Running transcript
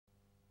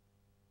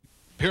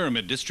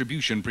Pyramid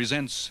Distribution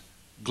presents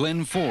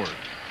Glenn Ford,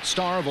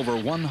 star of over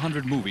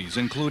 100 movies,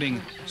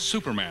 including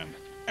Superman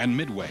and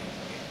Midway.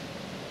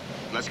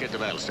 Let's get to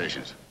battle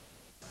stations.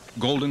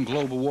 Golden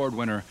Globe Award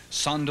winner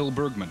Sandil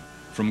Bergman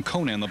from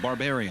Conan the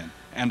Barbarian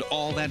and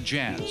All That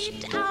Jazz.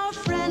 Our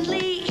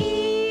friendly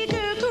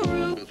eager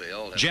crew.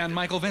 Jan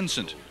Michael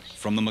Vincent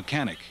from The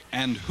Mechanic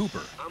and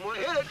Hooper. I'm gonna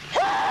hit it.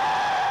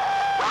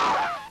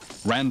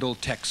 Randall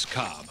Tex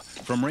Cobb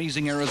from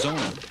Raising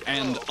Arizona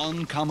and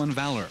Uncommon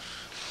Valor.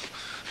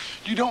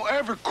 You don't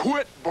ever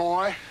quit,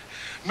 boy.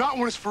 Not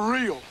when it's for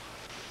real.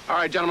 All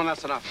right, gentlemen,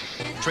 that's enough.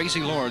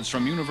 Tracy Lords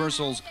from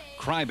Universal's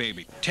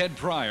Crybaby. Ted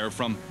Pryor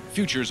from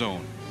Future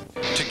Zone.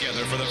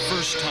 Together for the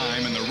first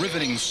time in the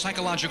riveting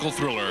psychological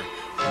thriller,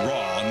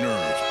 Raw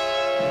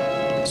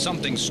Nerve.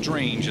 Something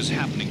strange is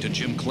happening to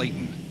Jim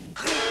Clayton.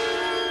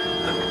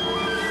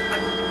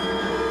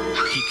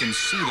 He can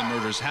see the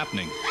murders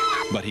happening,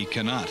 but he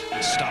cannot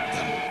stop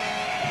them.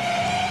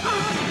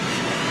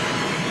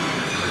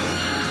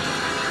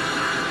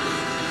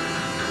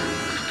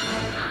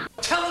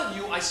 I'm telling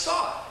you, I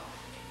saw it.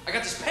 I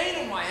got this pain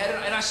in my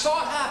head, and I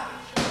saw it happen.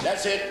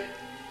 That's it.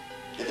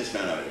 Get this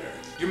man out of here.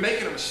 You're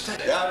making a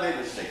mistake. Yeah, I made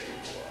mistakes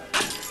before.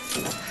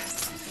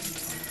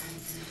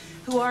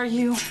 Who are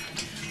you?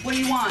 What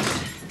do you want?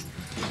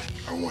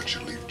 I want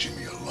you to leave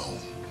Jimmy alone.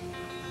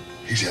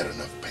 He's had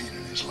enough pain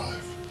in his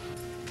life.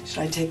 Should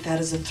I take that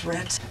as a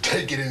threat?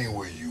 Take it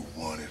anywhere you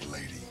want it,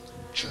 lady.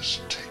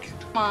 Just take it.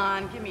 Come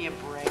on, give me a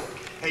break.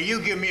 Hey,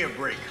 you give me a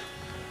break.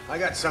 I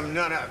got some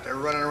nut out there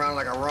running around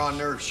like a raw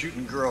nerve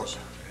shooting girls.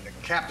 And the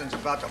captain's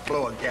about to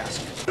blow a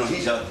gasket. No,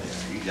 he's out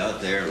there. He's out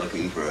there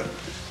looking for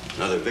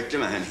another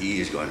victim, and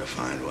he is going to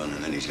find one,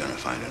 and then he's going to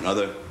find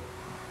another,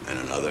 and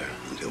another,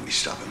 until we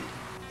stop him.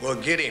 Well,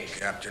 get him,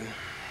 Captain.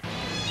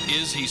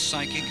 Is he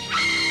psychic?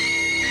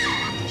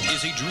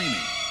 Is he dreaming?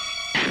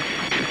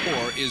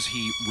 Or is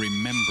he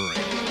remembering?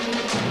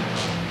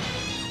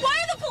 Why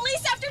are the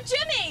police after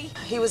Jimmy?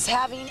 He was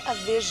having a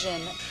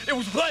vision. It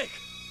was Blake.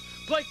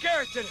 Blake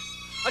Garrett did it.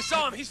 I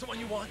saw him. He's the one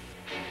you want.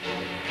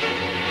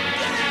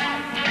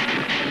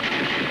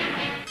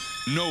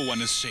 No one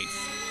is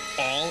safe.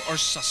 All are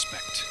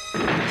suspect.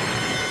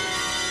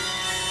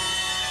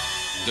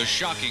 The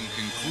shocking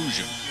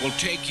conclusion will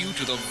take you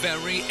to the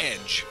very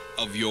edge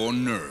of your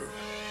nerve.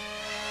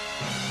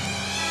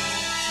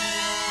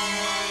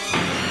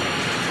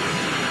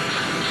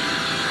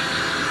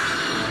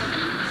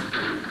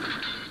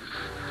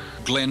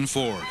 Glenn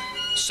Ford,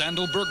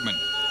 Sandil Bergman,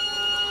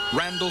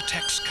 Randall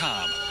Tex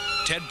Cobb,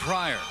 Ted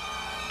Pryor,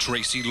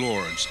 Tracy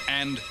Lords,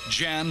 and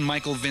Jan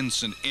Michael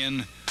Vincent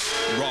in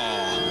Raw